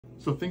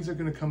So things are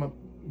going to come up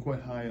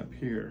quite high up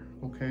here,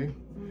 okay?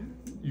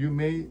 You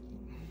may,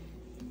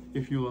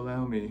 if you'll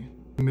allow me,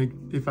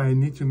 if I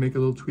need to make a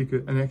little tweak,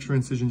 an extra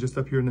incision just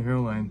up here in the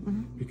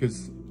hairline,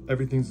 because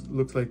everything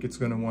looks like it's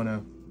going to want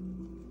to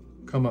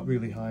come up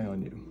really high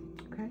on you.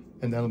 Okay.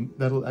 And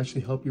that'll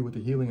actually help you with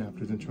the healing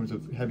afterwards in terms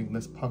of having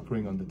less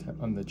puckering on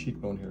the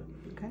cheekbone here.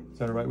 Okay. Is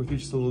that all right with you?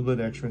 Just a little bit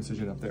of extra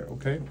incision up there,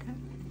 okay? Okay.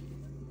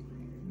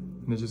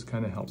 And it just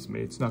kind of helps me.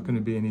 It's not going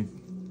to be any,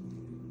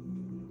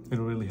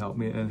 it'll really help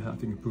me, and I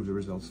think improve the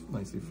results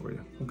nicely for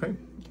you, okay?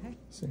 Okay.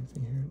 Same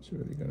thing here, it's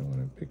really going to want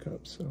to pick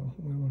up, so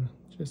we want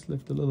to just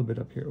lift a little bit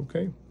up here,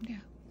 okay? Yeah.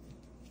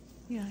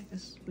 Yeah, I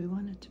guess we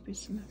want it to be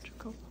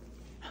symmetrical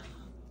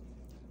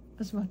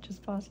as much as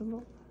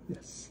possible.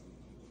 Yes.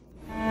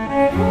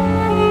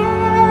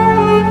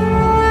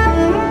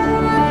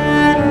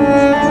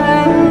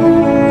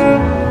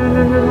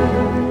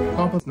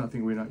 Complex,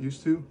 nothing we're not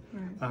used to.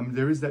 Right.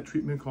 There is that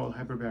treatment called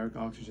hyperbaric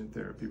oxygen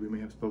therapy. We may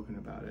have spoken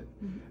about it.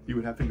 You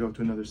would have to go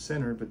to another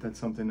center, but that's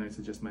something I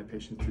suggest my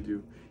patients to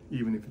do,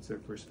 even if it's their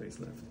first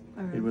facelift.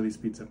 All right. It really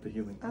speeds up the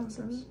healing process.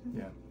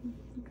 Absolutely.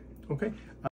 Yeah. Okay.